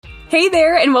Hey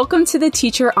there, and welcome to the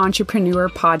Teacher Entrepreneur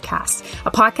Podcast, a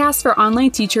podcast for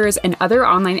online teachers and other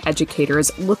online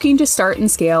educators looking to start and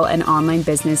scale an online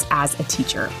business as a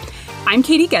teacher. I'm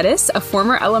Katie Geddes, a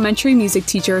former elementary music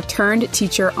teacher turned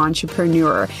teacher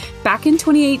entrepreneur. Back in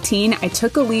 2018, I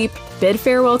took a leap, bid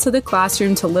farewell to the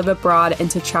classroom to live abroad and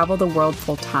to travel the world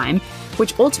full time,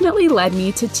 which ultimately led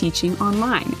me to teaching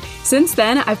online. Since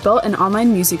then, I've built an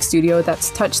online music studio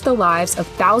that's touched the lives of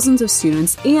thousands of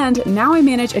students, and now I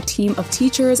manage a team of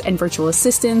teachers and virtual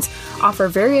assistants, offer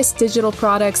various digital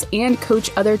products, and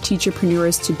coach other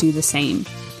teacherpreneurs to do the same.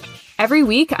 Every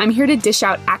week, I'm here to dish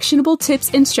out actionable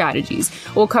tips and strategies.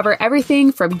 We'll cover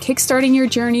everything from kickstarting your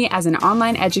journey as an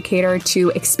online educator to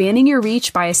expanding your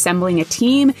reach by assembling a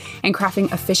team and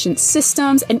crafting efficient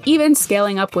systems and even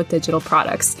scaling up with digital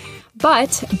products.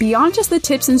 But beyond just the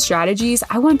tips and strategies,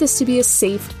 I want this to be a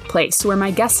safe place where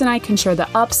my guests and I can share the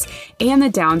ups and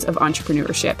the downs of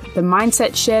entrepreneurship, the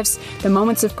mindset shifts, the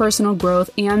moments of personal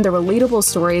growth, and the relatable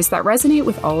stories that resonate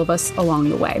with all of us along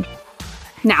the way.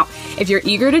 Now, if you're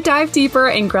eager to dive deeper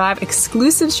and grab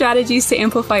exclusive strategies to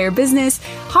amplify your business,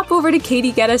 hop over to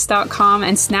katiegeddes.com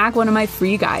and snag one of my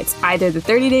free guides, either the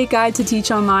 30-day guide to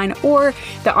teach online or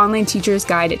the online teacher's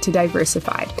guide to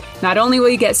diversified. Not only will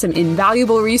you get some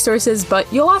invaluable resources,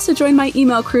 but you'll also join my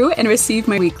email crew and receive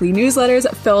my weekly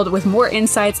newsletters filled with more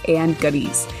insights and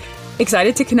goodies.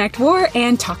 Excited to connect more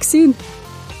and talk soon.